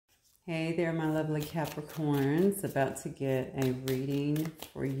Hey there, my lovely Capricorns. About to get a reading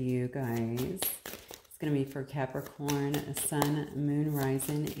for you guys. It's going to be for Capricorn, Sun, Moon,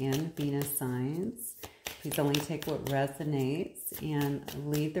 Rising, and Venus signs. Please only take what resonates and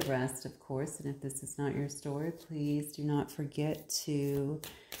leave the rest, of course. And if this is not your story, please do not forget to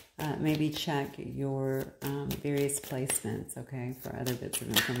maybe check your various placements, okay, for other bits of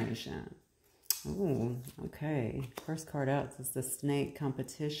information. Ooh, okay. First card out says the snake,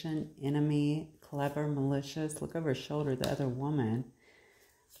 competition, enemy, clever, malicious. Look over his shoulder, the other woman.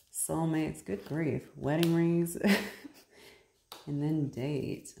 Soulmates, good grief. Wedding rings. And then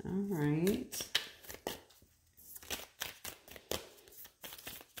date. All right.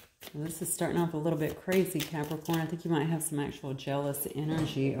 Well, this is starting off a little bit crazy, Capricorn. I think you might have some actual jealous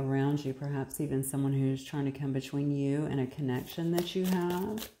energy around you. Perhaps even someone who's trying to come between you and a connection that you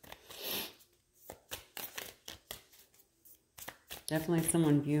have. Definitely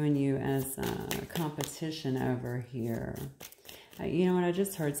someone viewing you as competition over here. You know what? I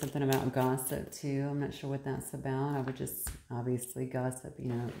just heard something about gossip too. I'm not sure what that's about. I would just obviously gossip, you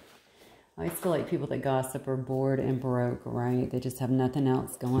know. I always feel like people that gossip are bored and broke, right? They just have nothing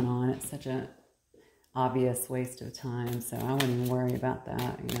else going on. It's such an obvious waste of time. So I wouldn't even worry about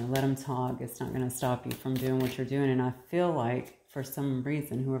that. You know, let them talk. It's not going to stop you from doing what you're doing. And I feel like for some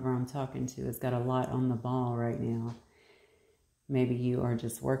reason, whoever I'm talking to has got a lot on the ball right now. Maybe you are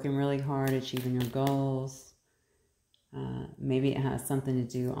just working really hard, achieving your goals. Maybe it has something to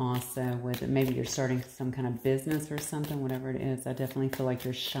do also with it. Maybe you're starting some kind of business or something, whatever it is. I definitely feel like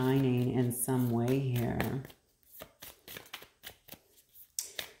you're shining in some way here.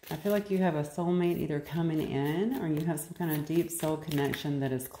 I feel like you have a soulmate either coming in or you have some kind of deep soul connection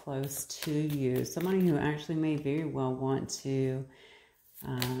that is close to you. Somebody who actually may very well want to,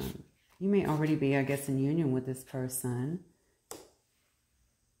 you may already be, I guess, in union with this person.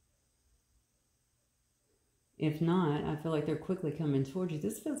 If not, I feel like they're quickly coming towards you.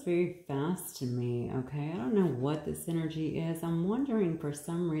 This feels very fast to me, okay? I don't know what this energy is. I'm wondering for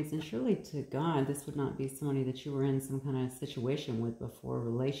some reason, surely to God, this would not be somebody that you were in some kind of situation with before,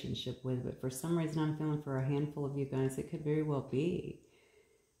 relationship with. But for some reason, I'm feeling for a handful of you guys, it could very well be.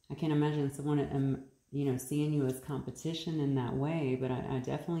 I can't imagine someone, you know, seeing you as competition in that way, but I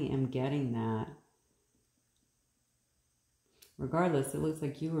definitely am getting that. Regardless, it looks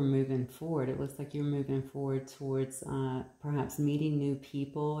like you were moving forward. It looks like you're moving forward towards perhaps meeting new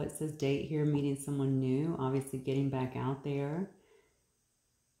people. It says date here, meeting someone new, obviously getting back out there.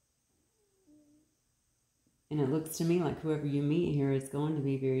 And it looks to me like whoever you meet here is going to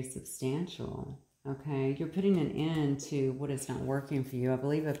be very substantial. Okay, you're putting an end to what is not working for you. I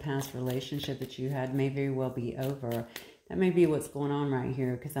believe a past relationship that you had may very well be over. That may be what's going on right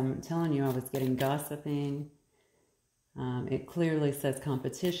here, because I'm telling you, I was getting gossiping. It clearly says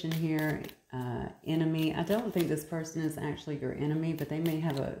competition here, enemy. I don't think this person is actually your enemy, but they may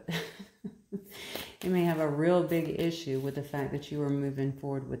have a they may have a real big issue with the fact that you are moving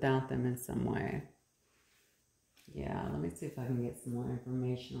forward without them in some way. Yeah, let me see if I can get some more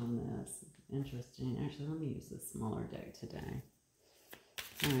information on this. Interesting. Actually, let me use this smaller deck today.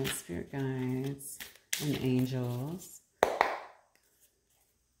 All right, spirit guides and angels.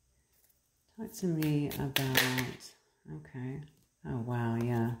 Talk to me about... Okay. Oh, wow,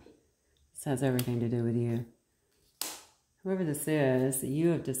 yeah. This has everything to do with you. Whoever this is, you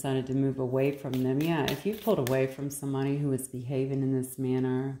have decided to move away from them. Yeah, if you pulled away from somebody who is behaving in this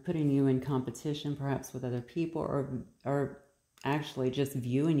manner, putting you in competition perhaps with other people, or actually just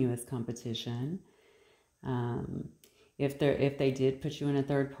viewing you as competition, if they did put you in a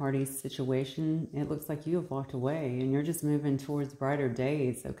third-party situation, it looks like you have walked away and you're just moving towards brighter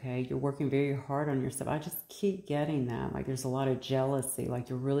days, okay? You're working very hard on yourself. I just keep getting that. Like there's a lot of jealousy, like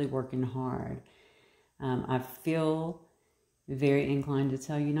you're really working hard. I feel very inclined to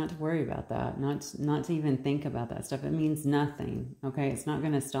tell you not to worry about that, not to even think about that stuff. It means nothing, okay? It's not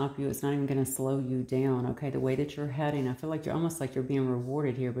going to stop you. It's not even going to slow you down, okay? The way that you're heading, I feel like you're almost like you're being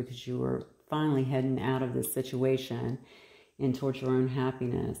rewarded here because you were finally heading out of this situation and towards your own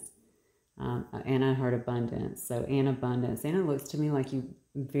happiness. And I heard abundance. So, and abundance. And it looks to me like you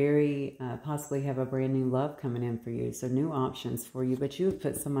very possibly have a brand new love coming in for you. So new options for you. But you would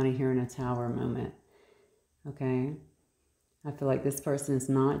put somebody here in a tower moment. Okay? I feel like this person is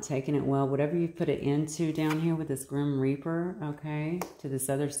not taking it well. Whatever you put it into down here with this Grim Reaper, okay, to this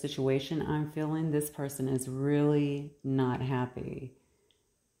other situation I'm feeling, this person is really not happy.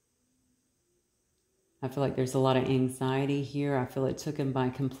 I feel like there's a lot of anxiety here. I feel it took him by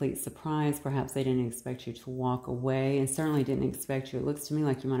complete surprise. Perhaps they didn't expect you to walk away and certainly didn't expect you. It looks to me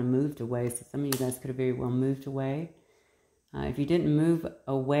like you might have moved away. So some of you guys could have very well moved away. If you didn't move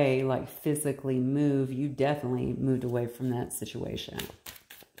away, like physically move, you definitely moved away from that situation.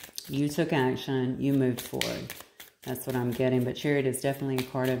 You took action, you moved forward. That's what I'm getting. But Chariot is definitely a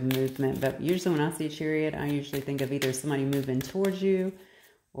card of movement. But usually when I see Chariot, I usually think of either somebody moving towards you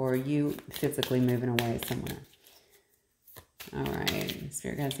or you physically moving away somewhere. All right,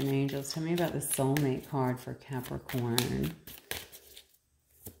 Spirit Guides and Angels, tell me about the Soulmate card for Capricorn.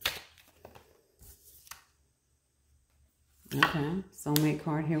 Okay, Soulmate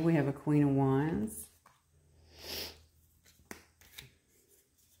card here. We have a Queen of Wands.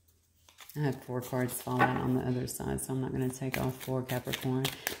 I had 4 cards fall out on the other side, so I'm not going to take all 4, Capricorn.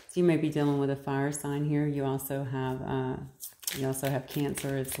 So you may be dealing with a fire sign here. You also have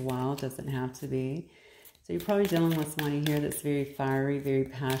Cancer as well. Doesn't have to be. So you're probably dealing with somebody here that's very fiery, very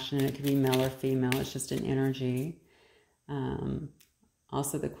passionate. It could be male or female. It's just an energy.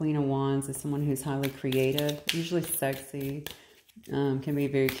 Also, the Queen of Wands is someone who's highly creative, usually sexy, can be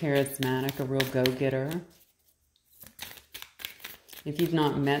very charismatic, a real go-getter. If you've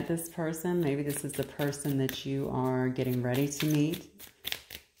not met this person, maybe this is the person that you are getting ready to meet.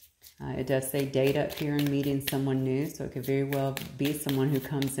 It does say date up here and meeting someone new, so it could very well be someone who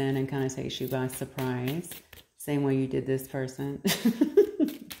comes in and kind of takes you by surprise. Same way you did this person.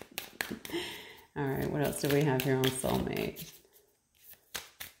 All right, what else do we have here on Soulmate?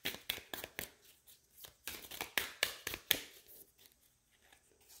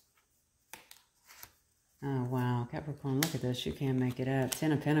 Oh, wow. Capricorn, look at this. You can't make it up.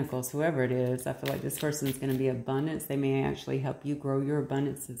 10 of Pentacles, whoever it is. I feel like this person is going to be abundance. They may actually help you grow your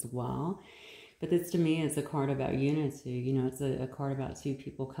abundance as well. But this, to me, is a card about unity. You know, it's a card about 2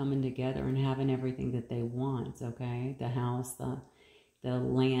 people coming together and having everything that they want, okay? The house, the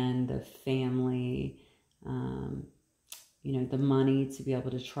land, the family, you know, the money to be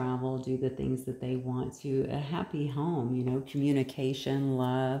able to travel, do the things that they want to. A happy home, you know, communication,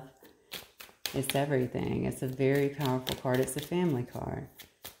 love. It's everything. It's a very powerful card. It's a family card.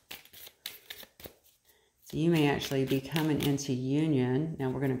 So you may actually be coming into union.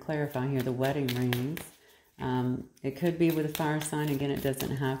 Now we're going to clarify here the wedding rings. It could be with a fire sign. Again, it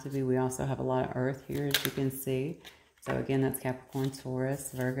doesn't have to be. We also have a lot of earth here, as you can see. So again, that's Capricorn,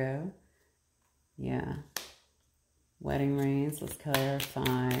 Taurus, Virgo. Yeah. Wedding rings. Let's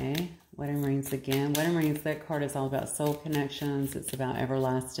clarify. Wedding rings again. Wedding rings, that card is all about soul connections. It's about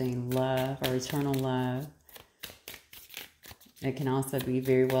everlasting love or eternal love. It can also be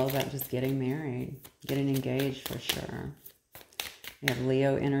very well about just getting married, getting engaged for sure. We have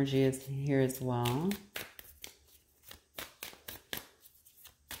Leo energy is here as well.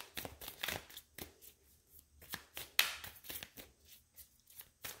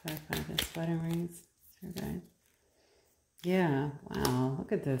 Clarify this, wedding rings. Okay. Yeah, wow,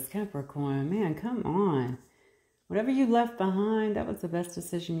 look at this, Capricorn. Man, come on. Whatever you left behind, that was the best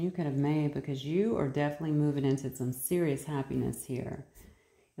decision you could have made, because you are definitely moving into some serious happiness here.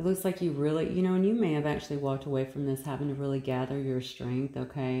 It looks like you really, you know, and you may have actually walked away from this having to really gather your strength,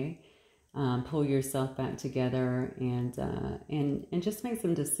 okay? Pull yourself back together and just make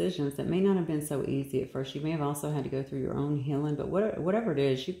some decisions that may not have been so easy at first. You may have also had to go through your own healing, but whatever it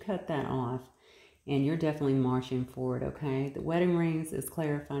is, you cut that off. And you're definitely marching forward, okay? The wedding rings is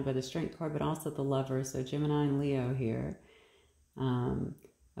clarified by the Strength card, but also the Lovers, so Gemini and Leo here.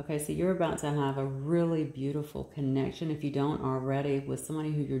 Okay, so you're about to have a really beautiful connection. If you don't already, with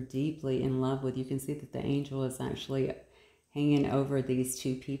somebody who you're deeply in love with. You can see that the angel is actually hanging over these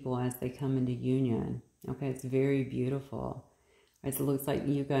 2 people as they come into union. Okay, it's very beautiful. Right, so it looks like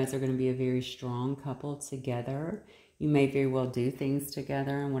you guys are going to be a very strong couple together. You may very well do things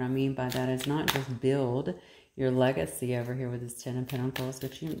together. And what I mean by that is not just build your legacy over here with this 10 of Pentacles,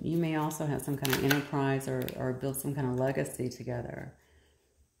 but you may also have some kind of enterprise or build some kind of legacy together.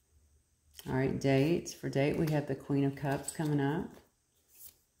 All right, date. For date, we have the Queen of Cups coming up.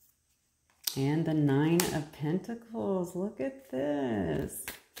 And the 9 of Pentacles. Look at this.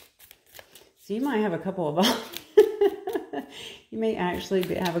 So you might have a couple of you may actually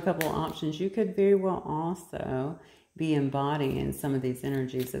have a couple of options. You could very well also be embodying some of these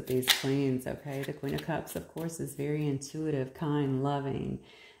energies of these queens, okay? The Queen of Cups, of course, is very intuitive, kind, loving,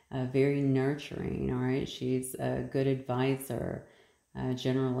 very nurturing, all right? She's a good advisor,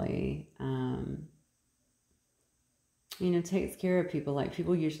 generally. You know, takes care of people. Like,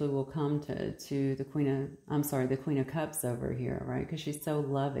 people usually will come to the Queen of Cups over here, right? Because she's so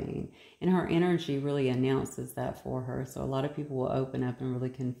loving. And her energy really announces that for her. So a lot of people will open up and really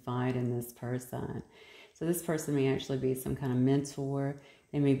confide in this person. So this person may actually be some kind of mentor.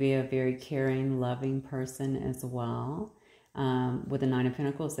 They may be a very caring, loving person as well. With the Nine of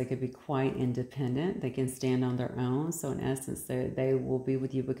Pentacles, they could be quite independent. They can stand on their own. So in essence, they will be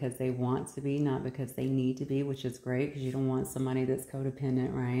with you because they want to be, not because they need to be, which is great because you don't want somebody that's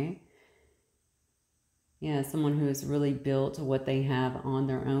codependent, right? Yeah, someone who has really built what they have on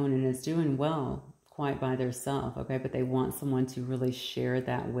their own and is doing well quite by themselves, okay? But they want someone to really share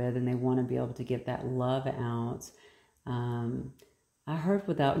that with, and they want to be able to get that love out. I heard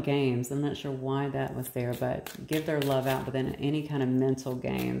without games. I'm not sure why that was there, but give their love out within any kind of mental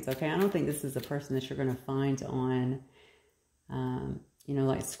games, okay? I don't think this is a person that you're going to find on, you know,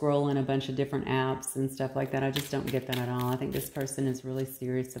 like scrolling a bunch of different apps and stuff like that. I just don't get that at all. I think this person is really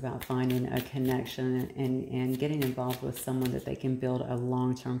serious about finding a connection and getting involved with someone that they can build a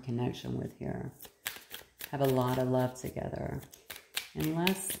long-term connection with here. Have a lot of love together. And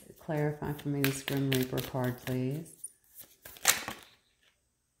let's clarify for me this Grim Reaper card, please.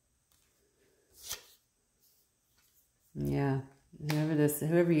 Yeah,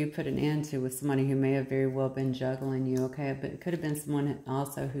 whoever you put an end to was somebody who may have very well been juggling you, okay? But it could have been someone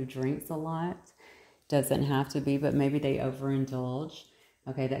also who drinks a lot. Doesn't have to be, but maybe they overindulge.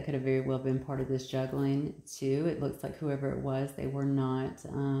 Okay, that could have very well been part of this juggling too. It looks like whoever it was, they were not,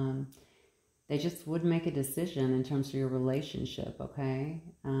 they just would make a decision in terms of your relationship, okay?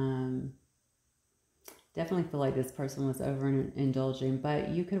 Definitely feel like this person was overindulging, but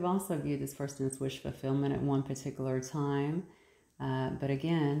you could have also viewed this person as wish fulfillment at one particular time. But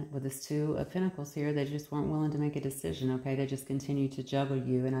again, with this Two of Pentacles here, they just weren't willing to make a decision, okay? They just continued to juggle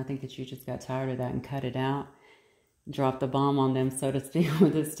you, and I think that you just got tired of that and cut it out. Dropped the bomb on them, so to speak,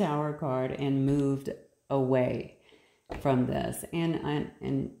 with this Tower card and moved away from this.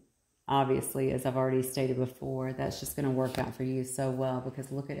 And obviously, as I've already stated before, that's just going to work out for you so well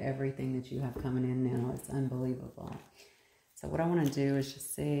because look at everything that you have coming in now. It's unbelievable. So what I want to do is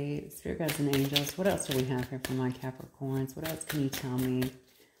just see, Spirit Guides and Angels, what else do we have here for my Capricorns? What else can you tell me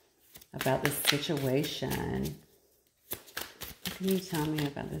about this situation? What can you tell me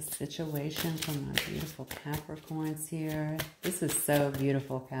about this situation for my beautiful Capricorns here? This is so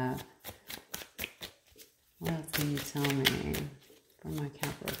beautiful, Cap. What else can you tell me for my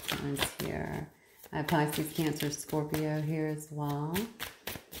Capricorns here? I have Pisces, Cancer, Scorpio here as well.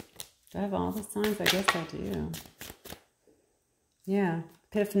 Do I have all the signs? I guess I do. Yeah,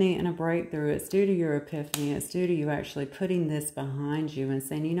 epiphany and a breakthrough. It's due to your epiphany. It's due to you actually putting this behind you and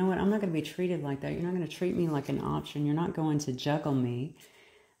saying, you know what, I'm not going to be treated like that. You're not going to treat me like an option. You're not going to juggle me,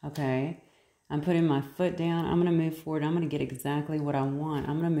 okay? I'm putting my foot down. I'm going to move forward. I'm going to get exactly what I want.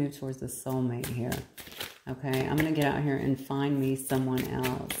 I'm going to move towards the soulmate here, okay? I'm going to get out here and find me someone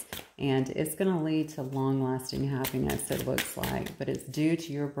else. And it's going to lead to long-lasting happiness, it looks like. But it's due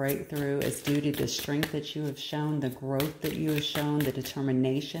to your breakthrough. It's due to the strength that you have shown, the growth that you have shown, the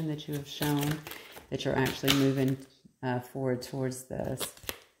determination that you have shown, that you're actually moving forward towards this.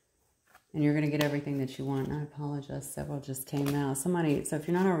 And you're going to get everything that you want. And I apologize, several just came out. Somebody, so if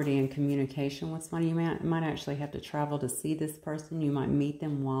you're not already in communication with somebody, you might actually have to travel to see this person. You might meet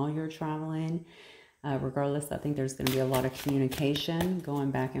them while you're traveling. Regardless, I think there's going to be a lot of communication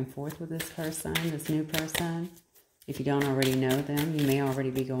going back and forth with this person, this new person. If you don't already know them, you may already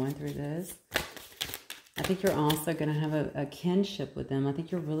be going through this. I think you're also going to have a kinship with them. I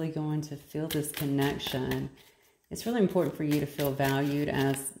think you're really going to feel this connection. It's really important for you to feel valued,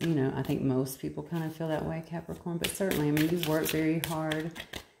 as, you know, I think most people kind of feel that way, Capricorn. But certainly, I mean, you work very hard,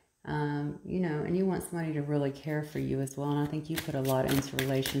 you know, and you want somebody to really care for you as well. And I think you put a lot into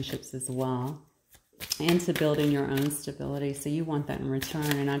relationships as well, and to building your own stability. So you want that in return.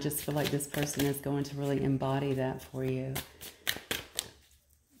 And I just feel like this person is going to really embody that for you.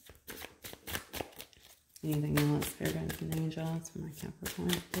 Anything else, Spirit Guides and Angels, for my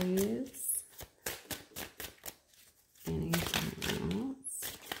Capricorn, please? Anything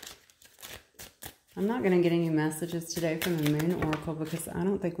else? I'm not going to get any messages today from the Moon Oracle because I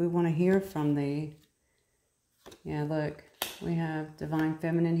don't think we want to hear from the... Yeah, look. We have Divine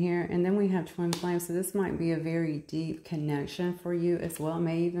Feminine here, and then we have Twin Flame. So this might be a very deep connection for you as well. It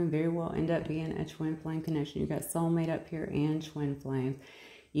may even very well end up being a Twin Flame connection. You've got Soulmate up here and Twin Flame.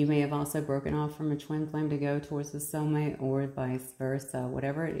 You may have also broken off from a Twin Flame to go towards the Soulmate, or vice versa.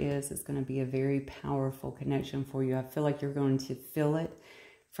 Whatever it is, it's going to be a very powerful connection for you. I feel like you're going to feel it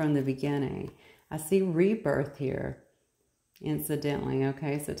from the beginning. I see rebirth here. Incidentally,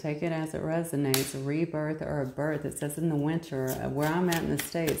 okay, so take it as it resonates. A rebirth or a birth. It says in the winter. Where I'm at in the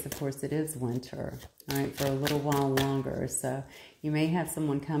States, of course, it is winter, all right, for a little while longer. So you may have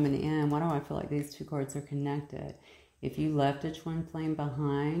someone coming in. Why do I feel like these two cards are connected? If you left a Twin Flame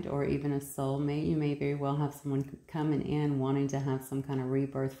behind, or even a soulmate, you may very well have someone coming in wanting to have some kind of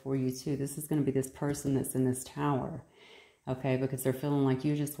rebirth for you too. This is going to be this person that's in this tower. okay? Because they're feeling like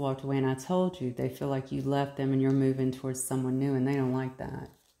you just walked away, and I told you, they feel like you left them and you're moving towards someone new, and they don't like that.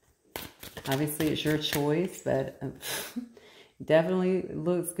 Obviously, it's your choice, but definitely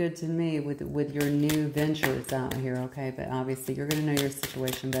looks good to me with your new ventures out here, okay? But obviously, you're going to know your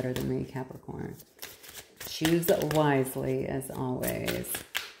situation better than me, Capricorn. Choose wisely, as always.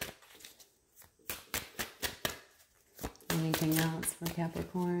 Anything else for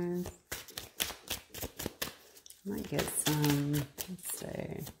Capricorns? Might get some, let's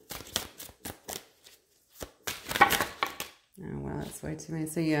see. Oh, well, that's way too many.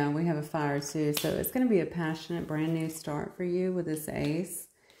 So, yeah, we have a fire, too. So, it's going to be a passionate, brand new start for you with this ace,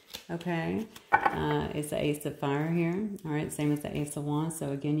 okay? It's the ace of fire here, all right? Same as the ace of wands.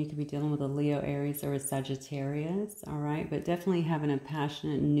 So, again, you could be dealing with a Leo, Aries, or a Sagittarius, all right? But definitely having a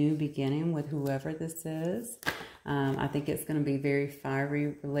passionate new beginning with whoever this is. I think it's going to be very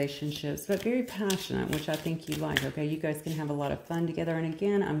fiery relationships, but very passionate, which I think you like, okay? You guys can have a lot of fun together. And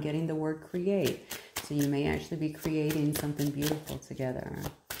again, I'm getting the word create. So you may actually be creating something beautiful together.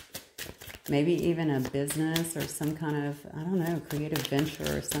 Maybe even a business or some kind of, I don't know, creative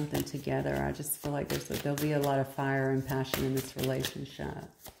venture or something together. I just feel like there'll be a lot of fire and passion in this relationship.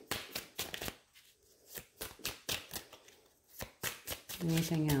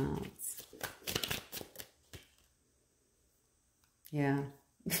 Anything else? Yeah.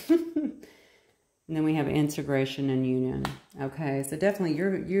 And then we have integration and union. Okay, so definitely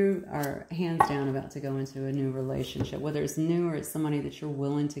you are hands down about to go into a new relationship, whether it's new or it's somebody that you're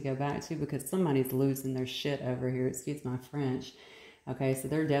willing to go back to, because somebody's losing their shit over here. Excuse my French. Okay, so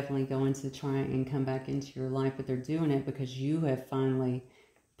they're definitely going to try and come back into your life, but they're doing it because you have finally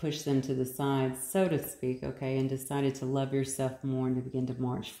pushed them to the side, so to speak, okay, and decided to love yourself more and to begin to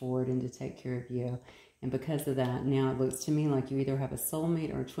march forward and to take care of you. And because of that, now it looks to me like you either have a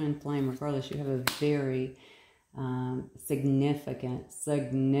soulmate or a twin flame. Regardless, you have a very significant,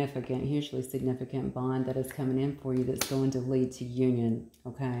 hugely significant bond that is coming in for you that's going to lead to union,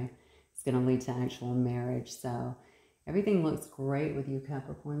 okay? It's going to lead to actual marriage. So everything looks great with you,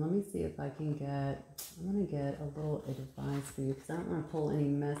 Capricorn. Let me see if I can get, I'm going to get a little advice for you because I don't want to pull any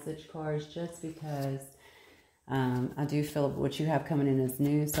message cards just because I do feel what you have coming in is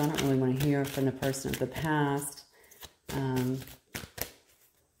new, so I don't really want to hear from the person of the past.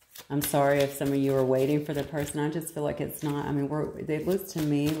 I'm sorry if some of you are waiting for the person. I just feel like it's not. I mean, it looks to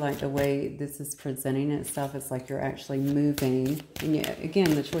me like the way this is presenting itself is like you're actually moving. And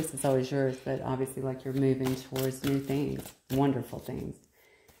again, the choice is always yours, but obviously like you're moving towards new things, wonderful things.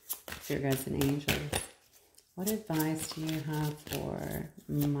 So your guys and angels. What advice do you have for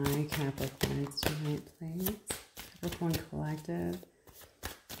my Capricorns tonight, please? Capricorn Collective.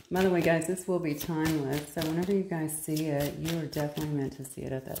 By the way, guys, this will be timeless. So whenever you guys see it, you are definitely meant to see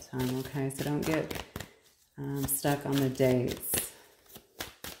it at that time, okay? So don't get stuck on the dates.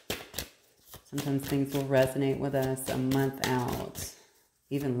 Sometimes things will resonate with us a month out,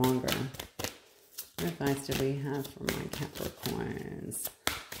 even longer. What advice do we have for my Capricorns?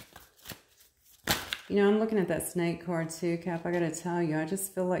 You know, I'm looking at that snake card too, Cap. I got to tell you, I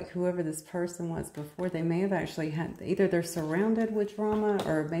just feel like whoever this person was before, they may have actually had, either they're surrounded with drama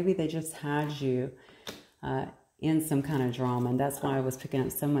or maybe they just had you in some kind of drama. And that's why I was picking up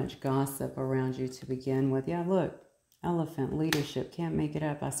so much gossip around you to begin with. Yeah, look, elephant, leadership, can't make it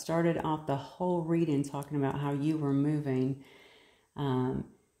up. I started off the whole reading talking about how you were moving.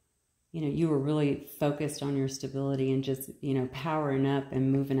 You know, you were really focused on your stability and just, you know, powering up and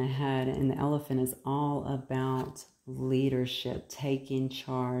moving ahead. And the elephant is all about leadership, taking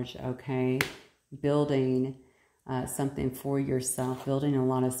charge, okay? Building something for yourself, building a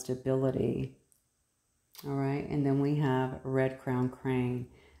lot of stability, all right? And then we have Red Crown Crane,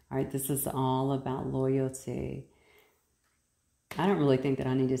 all right? This is all about loyalty. I don't really think that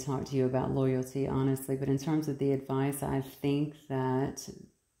I need to talk to you about loyalty, honestly, but in terms of the advice, I think that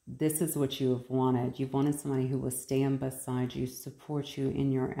this is what you have wanted. You've wanted somebody who will stand beside you, support you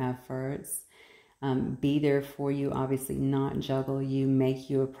in your efforts, be there for you, obviously not juggle you, make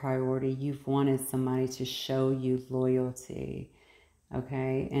you a priority. You've wanted somebody to show you loyalty,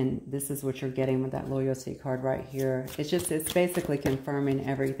 okay? And this is what you're getting with that loyalty card right here. It's basically confirming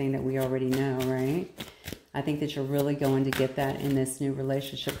everything that we already know, right? I think that you're really going to get that in this new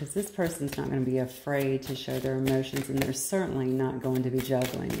relationship because this person's not going to be afraid to show their emotions and they're certainly not going to be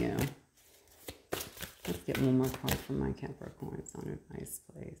juggling you. Let's get one more card from my Capricorns on advice,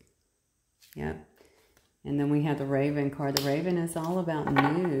 please. Yep. And then we have the Raven card. The Raven is all about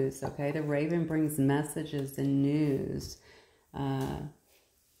news, okay? The Raven brings messages and news. And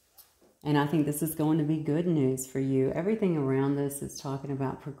I think this is going to be good news for you. Everything around this is talking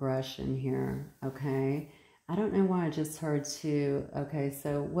about progression here, okay? I don't know why I just heard too. Okay,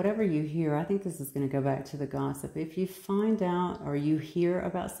 so whatever you hear, I think this is going to go back to the gossip. If you find out or you hear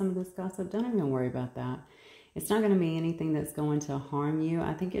about some of this gossip, don't even worry about that. It's not going to be anything that's going to harm you.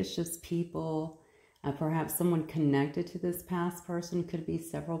 I think it's just people, perhaps someone connected to this past person. Could be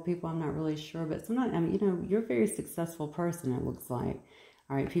several people, I'm not really sure. But sometimes, I mean, you know, you're a very successful person, it looks like.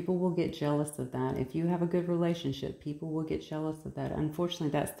 All right, people will get jealous of that. If you have a good relationship, people will get jealous of that. Unfortunately,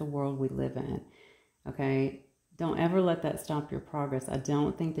 that's the world we live in. Okay, don't ever let that stop your progress. I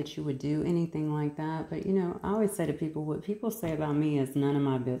don't think that you would do anything like that. But, you know, I always say to people, what people say about me is none of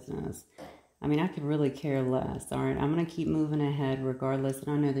my business. I mean, I could really care less. All right, I'm going to keep moving ahead regardless.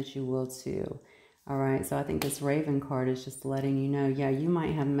 And I know that you will too. All right, so I think this Raven card is just letting you know, yeah, you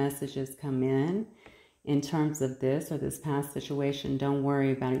might have messages come in terms of this or this past situation. Don't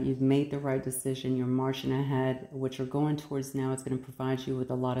worry about it. You've made the right decision. You're marching ahead. What you're going towards now is going to provide you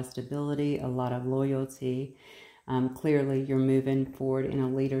with a lot of stability, a lot of loyalty. Clearly, you're moving forward in a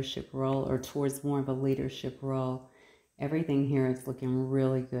leadership role or towards more of a leadership role. Everything here is looking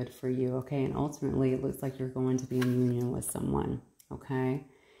really good for you, okay? And ultimately, it looks like you're going to be in union with someone, okay?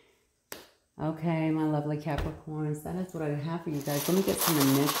 Okay, my lovely Capricorns, that is what I have for you guys. Let me get some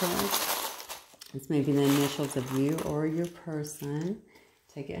initials. It's maybe the initials of you or your person.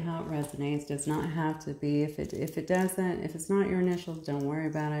 Take it how it resonates. Does not have to be. If it doesn't, if it's not your initials, don't worry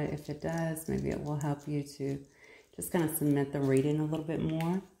about it. If it does, maybe it will help you to just kind of cement the reading a little bit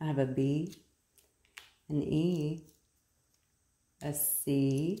more. I have a B, an E, a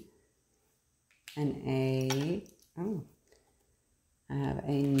C, an A. Oh, I have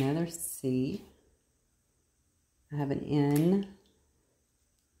another C. I have an N,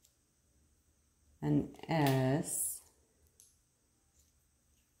 an S,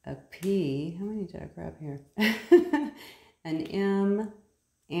 a P, how many did I grab here? An M,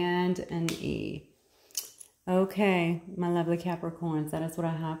 and an E. Okay, my lovely Capricorns, that is what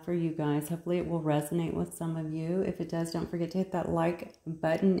I have for you guys. Hopefully it will resonate with some of you. If it does, don't forget to hit that like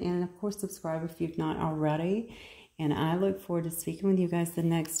button and, of course, subscribe if you've not already. And I look forward to speaking with you guys the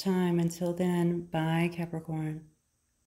next time. Until then, bye, Capricorn.